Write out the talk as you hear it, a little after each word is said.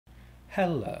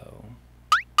Hello.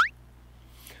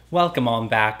 Welcome on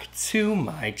back to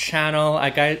my channel.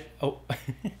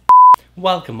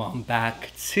 Welcome on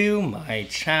back to my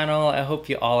channel. I hope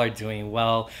you all are doing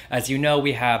well. As you know,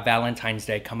 we have Valentine's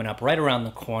Day coming up right around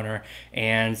the corner,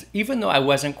 and even though I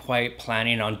wasn't quite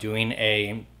planning on doing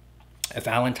a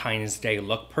Valentine's Day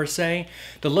look per se,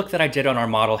 the look that I did on our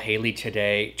model Haley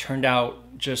today turned out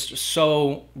just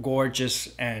so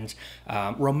gorgeous and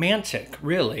romantic,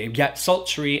 really, yet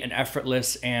sultry and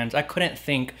effortless, and I couldn't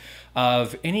think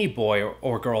of any boy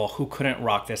or girl who couldn't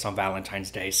rock this on Valentine's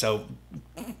Day. So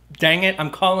dang it, I'm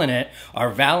calling it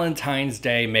our Valentine's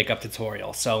Day makeup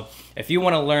tutorial. So if you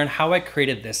want to learn how I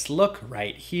created this look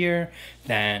right here,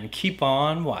 then keep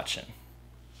on watching.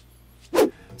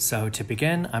 So to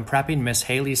begin, I'm prepping Miss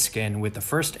Haley's skin with the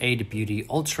First Aid Beauty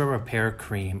Ultra Repair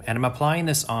Cream, and I'm applying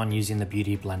this on using the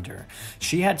Beauty Blender.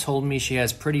 She had told me she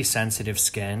has pretty sensitive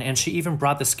skin, and she even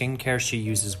brought the skincare she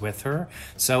uses with her,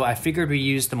 so I figured we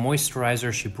use the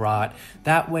moisturizer she brought.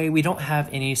 That way we don't have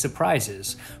any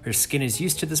surprises. Her skin is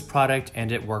used to this product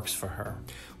and it works for her.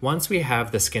 Once we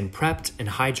have the skin prepped and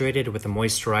hydrated with the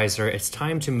moisturizer, it's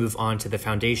time to move on to the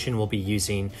foundation we'll be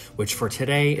using, which for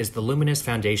today is the Luminous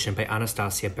foundation by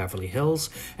Anastasia Beverly Hills.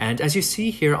 And as you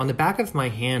see here on the back of my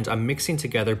hand, I'm mixing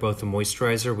together both the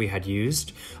moisturizer we had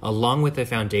used along with the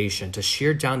foundation to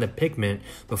shear down the pigment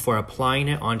before applying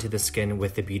it onto the skin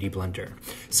with the Beauty Blender.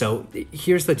 So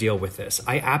here's the deal with this.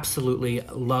 I absolutely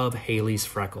love Haley's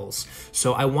freckles,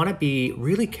 so I want to be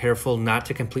really careful not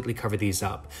to completely cover these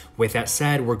up. With that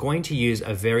said, we're going to use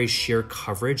a very sheer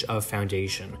coverage of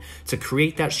foundation. To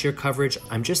create that sheer coverage,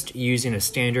 I'm just using a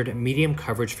standard medium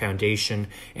coverage foundation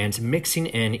and mixing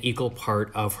in equal part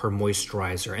of her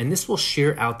moisturizer. And this will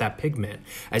sheer out that pigment.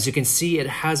 As you can see, it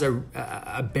has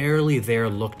a barely there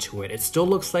look to it. It still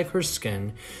looks like her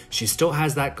skin. She still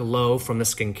has that glow from the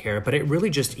skincare, but it really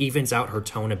just evens out her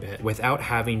tone a bit without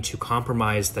having to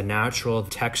compromise the natural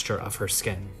texture of her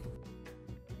skin.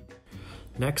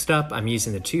 Next up, I'm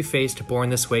using the Too Faced Born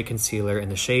This Way concealer in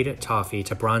the shade Toffee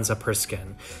to bronze up her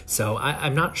skin. So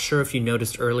I'm not sure if you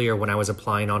noticed earlier when I was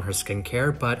applying on her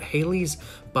skincare, but Haley's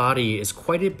body is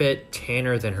quite a bit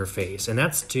tanner than her face, and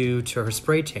that's due to her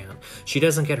spray tan. She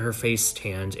doesn't get her face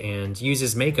tanned and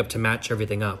uses makeup to match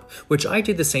everything up, which I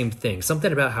did the same thing.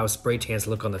 Something about how spray tans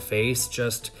look on the face,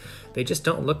 they just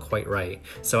don't look quite right.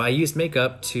 So I used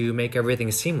makeup to make everything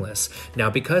seamless. Now,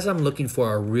 because I'm looking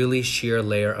for a really sheer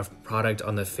layer of product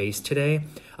on the face today,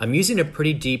 I'm using a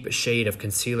pretty deep shade of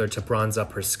concealer to bronze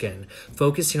up her skin,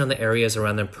 focusing on the areas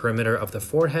around the perimeter of the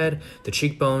forehead, the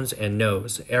cheekbones, and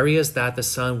nose, areas that the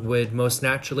sun would most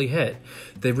naturally hit.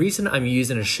 The reason I'm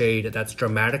using a shade that's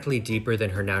dramatically deeper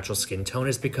than her natural skin tone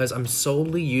is because I'm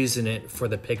solely using it for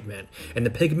the pigment, and the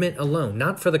pigment alone,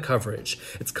 not for the coverage.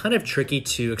 It's kind of tricky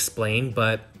to explain,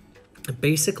 but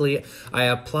basically, I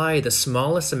apply the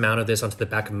smallest amount of this onto the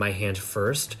back of my hand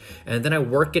first, and then I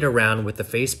work it around with the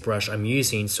face brush I'm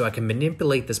using so I can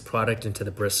manipulate this product into the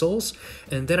bristles,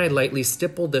 and then I lightly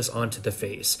stipple this onto the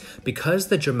face. Because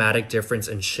the dramatic difference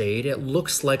in shade, it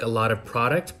looks like a lot of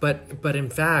product, but in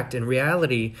fact, in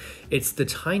reality, it's the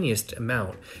tiniest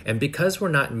amount. And because we're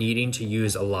not needing to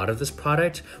use a lot of this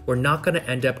product, we're not going to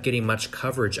end up getting much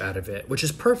coverage out of it, which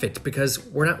is perfect because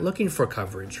we're not looking for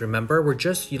coverage, remember? We're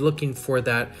just looking for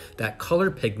that color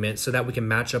pigment so that we can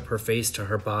match up her face to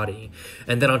her body.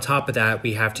 And then on top of that,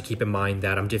 we have to keep in mind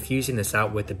that I'm diffusing this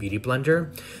out with the Beauty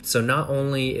Blender. So not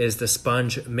only is the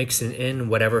sponge mixing in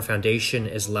whatever foundation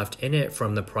is left in it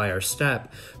from the prior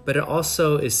step, but it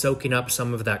also is soaking up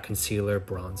some of that concealer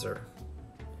bronzer.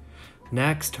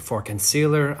 Next, for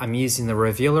concealer, I'm using the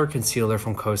Revealer Concealer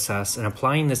from Kosas and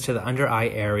applying this to the under eye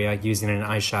area using an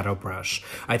eyeshadow brush.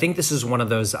 I think this is one of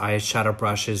those eyeshadow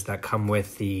brushes that come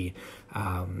with the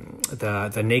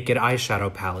naked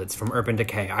eyeshadow palettes from Urban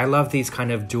Decay. I love these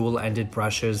kind of dual-ended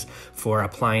brushes for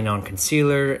applying on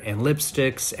concealer and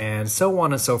lipsticks and so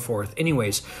on and so forth.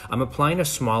 Anyways, I'm applying a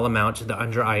small amount to the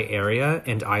under eye area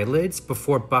and eyelids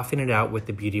before buffing it out with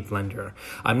the Beauty Blender.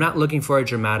 I'm not looking for a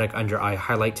dramatic under eye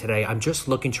highlight today. I'm just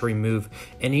looking to remove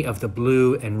any of the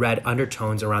blue and red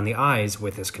undertones around the eyes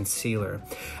with this concealer.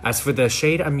 As for the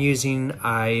shade I'm using,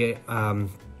 I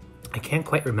can't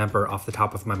quite remember off the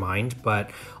top of my mind,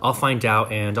 but I'll find out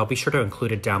and I'll be sure to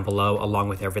include it down below along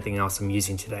with everything else I'm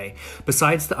using today.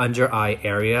 Besides the under eye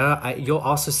area, you'll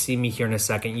also see me here in a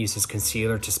second use this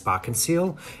concealer to spot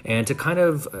conceal and to kind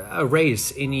of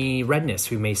erase any redness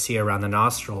we may see around the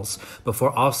nostrils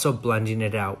before also blending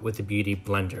it out with the Beauty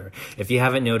Blender. If you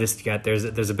haven't noticed yet,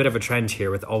 there's a bit of a trend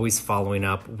here with always following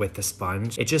up with the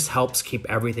sponge. It just helps keep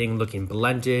everything looking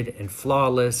blended and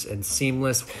flawless and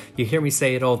seamless. You hear me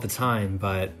say it all the time,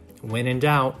 but when in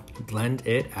doubt, blend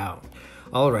it out.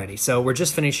 Alrighty, so we're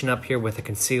just finishing up here with the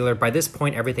concealer. By this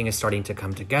point, everything is starting to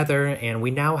come together, and we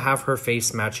now have her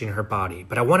face matching her body.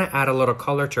 But I want to add a little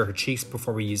color to her cheeks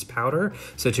before we use powder.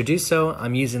 So to do so,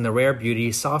 I'm using the Rare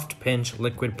Beauty Soft Pinch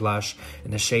Liquid Blush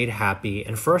in the shade Happy,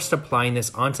 and first applying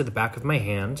this onto the back of my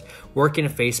hand, working a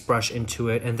face brush into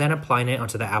it, and then applying it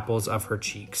onto the apples of her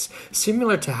cheeks.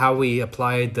 Similar to how we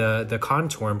applied the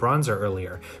contour and bronzer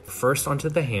earlier. First onto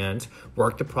the hand,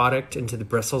 work the product into the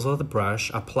bristles of the brush,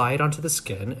 apply it onto the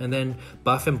skin, and then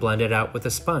buff and blend it out with a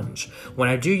sponge. When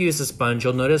I do use a sponge,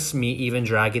 you'll notice me even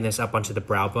dragging this up onto the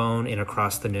brow bone and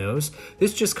across the nose.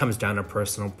 This just comes down to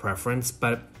personal preference,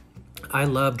 but I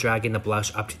love dragging the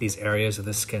blush up to these areas of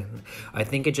the skin. I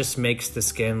think it just makes the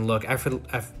skin look oh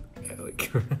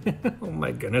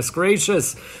my goodness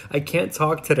gracious. I can't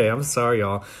talk today. I'm sorry,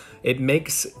 y'all. It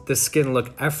makes the skin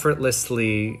look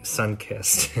effortlessly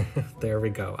sun-kissed. There we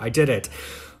go. I did it.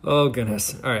 Oh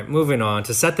goodness. All right, moving on.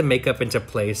 To set the makeup into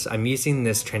place, I'm using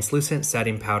this translucent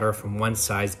setting powder from One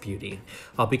Size Beauty.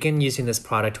 I'll begin using this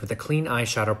product with a clean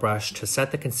eyeshadow brush to set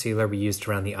the concealer we used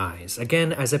around the eyes.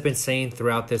 Again, as I've been saying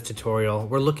throughout this tutorial,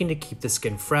 we're looking to keep the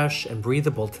skin fresh and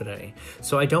breathable today,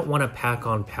 so I don't want to pack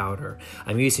on powder.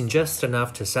 I'm using just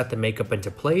enough to set the makeup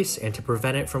into place and to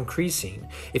prevent it from creasing.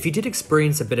 If you did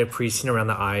experience a bit of creasing around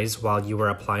the eyes while you were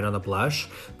applying on the blush,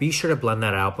 be sure to blend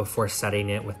that out before setting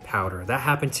it with powder. That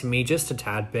happened to me just a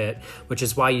tad bit, which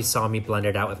is why you saw me blend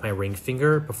it out with my ring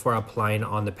finger before applying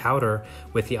on the powder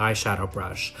with the eyeshadow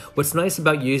brush. What's nice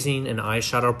about using an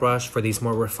eyeshadow brush for these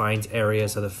more refined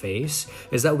areas of the face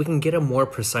is that we can get a more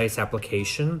precise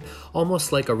application,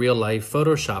 almost like a real-life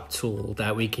Photoshop tool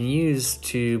that we can use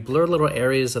to blur little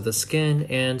areas of the skin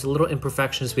and little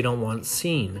imperfections we don't want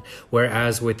seen.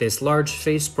 Whereas with this large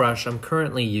face brush I'm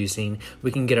currently using, we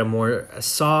can get a more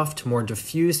soft, more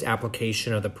diffused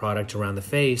application of the product around the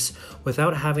face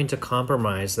without having to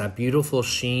compromise that beautiful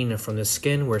sheen from the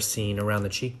skin we're seeing around the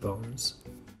cheekbones.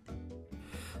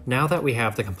 Now that we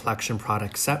have the complexion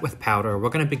product set with powder,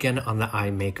 we're going to begin on the eye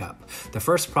makeup. The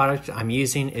first product I'm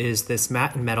using is this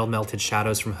Matte and Metal Melted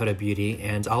Shadows from Huda Beauty,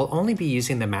 and I'll only be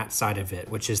using the matte side of it,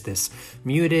 which is this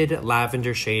muted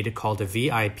lavender shade called a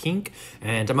VI Pink,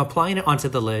 and I'm applying it onto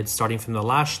the lid, starting from the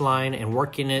lash line and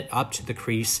working it up to the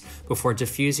crease before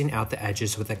diffusing out the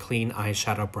edges with a clean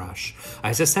eyeshadow brush.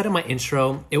 As I said in my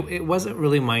intro, it wasn't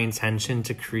really my intention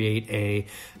to create a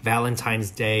Valentine's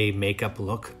Day makeup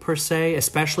look per se,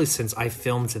 especially since I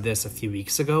filmed this a few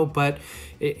weeks ago, but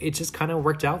it just kind of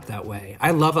worked out that way.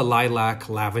 I love a lilac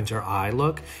lavender eye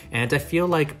look, and I feel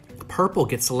like purple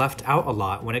gets left out a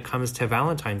lot when it comes to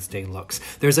Valentine's Day looks.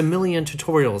 There's a million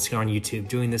tutorials here on YouTube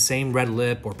doing the same red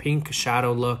lip or pink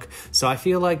shadow look, so I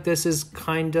feel like this is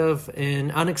kind of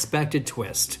an unexpected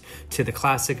twist to the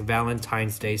classic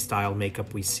Valentine's Day style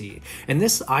makeup we see. And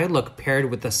this eye look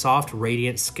paired with the soft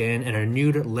radiant skin and a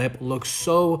nude lip looks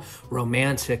so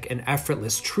romantic and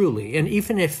effortless, truly. And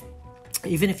even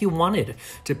if you wanted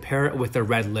to pair it with a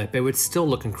red lip, it would still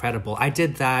look incredible. I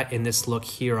did that in this look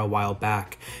here a while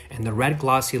back, and the red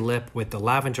glossy lip with the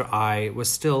lavender eye was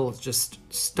still just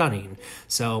stunning.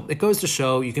 So it goes to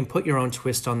show you can put your own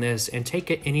twist on this and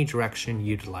take it any direction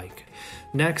you'd like.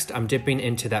 Next, I'm dipping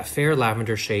into that fair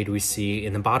lavender shade we see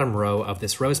in the bottom row of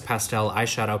this Rose Pastel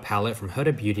eyeshadow palette from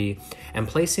Huda Beauty and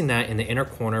placing that in the inner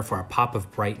corner for a pop of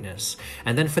brightness.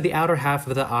 And then for the outer half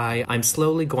of the eye, I'm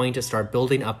slowly going to start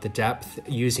building up the depth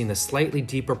using the slightly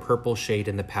deeper purple shade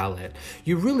in the palette.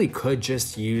 You really could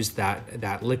just use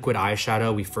that liquid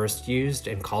eyeshadow we first used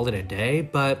and call it a day,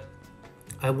 but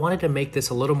I wanted to make this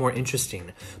a little more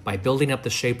interesting by building up the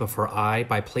shape of her eye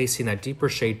by placing that deeper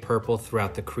shade purple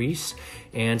throughout the crease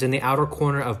and in the outer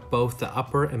corner of both the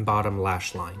upper and bottom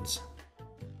lash lines.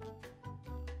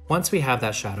 Once we have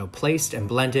that shadow placed and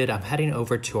blended, I'm heading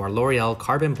over to our L'Oreal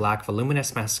Carbon Black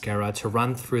Voluminous Mascara to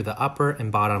run through the upper and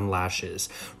bottom lashes,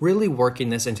 really working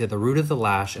this into the root of the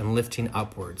lash and lifting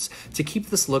upwards. To keep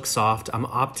this look soft, I'm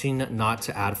opting not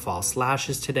to add false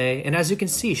lashes today, and as you can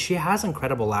see, she has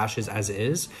incredible lashes as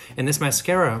is, and this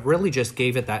mascara really just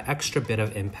gave it that extra bit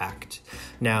of impact.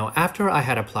 Now, after I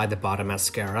had applied the bottom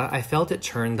mascara, I felt it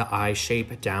turn the eye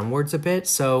shape downwards a bit,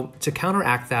 so to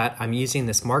counteract that, I'm using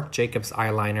this Marc Jacobs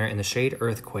eyeliner in the shade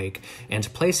Earthquake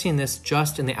and placing this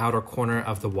just in the outer corner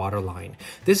of the waterline.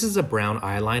 This is a brown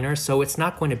eyeliner, so it's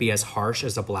not going to be as harsh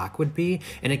as a black would be,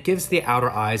 and it gives the outer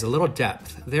eyes a little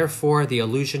depth, therefore the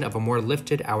illusion of a more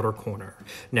lifted outer corner.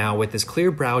 Now with this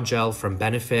clear brow gel from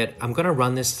Benefit, I'm gonna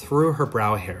run this through her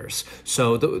brow hairs.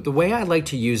 So the way I like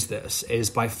to use this is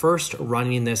by first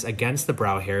running this against the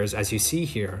brow hairs, as you see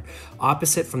here,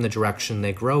 opposite from the direction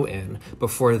they grow in,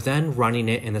 before then running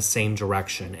it in the same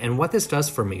direction. And what this does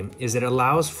for me is it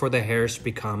allows for the hairs to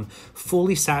become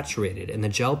fully saturated in the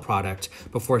gel product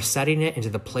before setting it into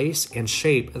the place and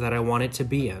shape that I want it to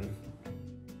be in.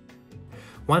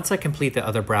 Once I complete the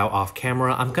other brow off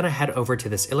camera, I'm gonna head over to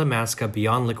this Illamasqua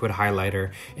Beyond Liquid Highlighter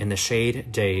in the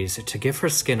shade Daze to give her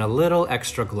skin a little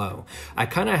extra glow. I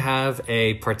kinda have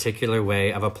a particular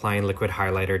way of applying liquid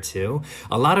highlighter too.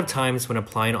 A lot of times when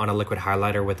applying on a liquid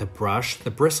highlighter with a brush,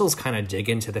 the bristles kinda dig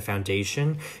into the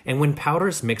foundation, and when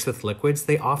powders mix with liquids,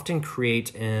 they often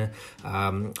create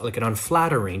like an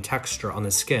unflattering texture on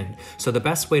the skin. So the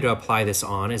best way to apply this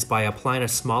on is by applying a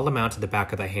small amount to the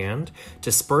back of the hand,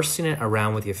 dispersing it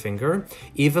around with your finger,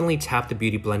 evenly tap the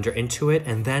beauty blender into it,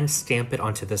 and then stamp it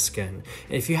onto the skin.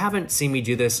 If you haven't seen me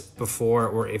do this before,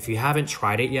 or if you haven't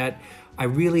tried it yet, I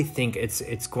really think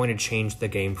it's going to change the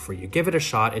game for you. Give it a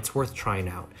shot, it's worth trying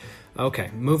out.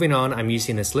 Okay, moving on, I'm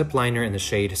using this lip liner in the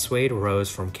shade Suede Rose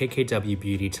from KKW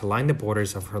Beauty to line the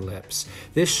borders of her lips.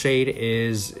 This shade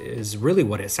is really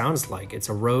what it sounds like. It's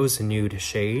a rose nude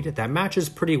shade that matches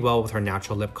pretty well with her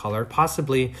natural lip color,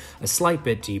 possibly a slight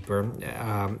bit deeper.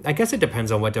 I guess it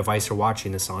depends on what device you're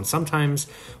watching this on. Sometimes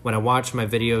when I watch my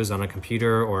videos on a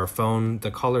computer or a phone,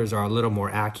 the colors are a little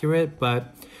more accurate,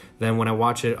 but then when I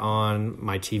watch it on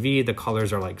my TV, the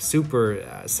colors are like super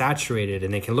saturated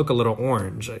and they can look a little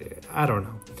orange. I don't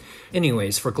know.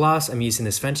 Anyways, for gloss, I'm using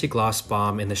this Fenty Gloss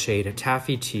Bomb in the shade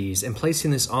Taffy Tease and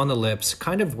placing this on the lips,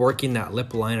 kind of working that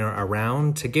lip liner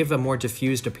around to give a more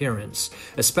diffused appearance.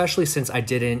 Especially since I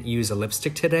didn't use a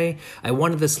lipstick today, I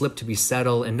wanted this lip to be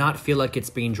settled and not feel like it's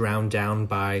being drowned down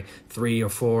by 3 or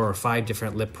 4 or 5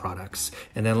 different lip products.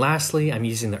 And then lastly, I'm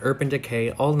using the Urban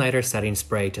Decay All Nighter Setting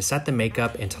Spray to set the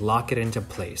makeup and to lock it into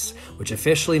place, which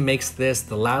officially makes this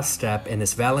the last step in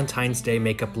this Valentine's Day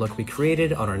makeup look we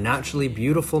created on our naturally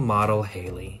beautiful model,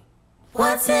 Hailey.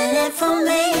 What's in it for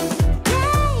me? Yeah,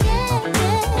 yeah,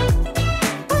 yeah.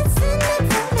 What's in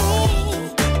it for me?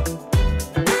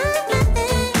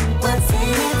 What's in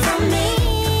it for me?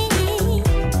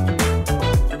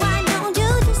 Why don't you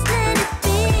just let it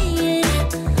be?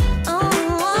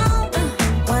 Oh,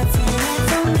 what's in it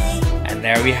for me? And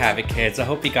there we have it, kids. I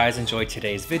hope you guys enjoyed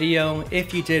today's video.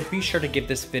 If you did, be sure to give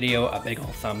this video a big ol'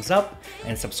 thumbs up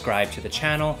and subscribe to the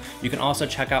channel. You can also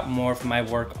check out more of my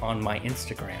work on my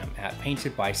Instagram at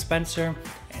Painted by Spencer.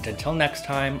 And until next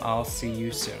time, I'll see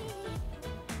you soon.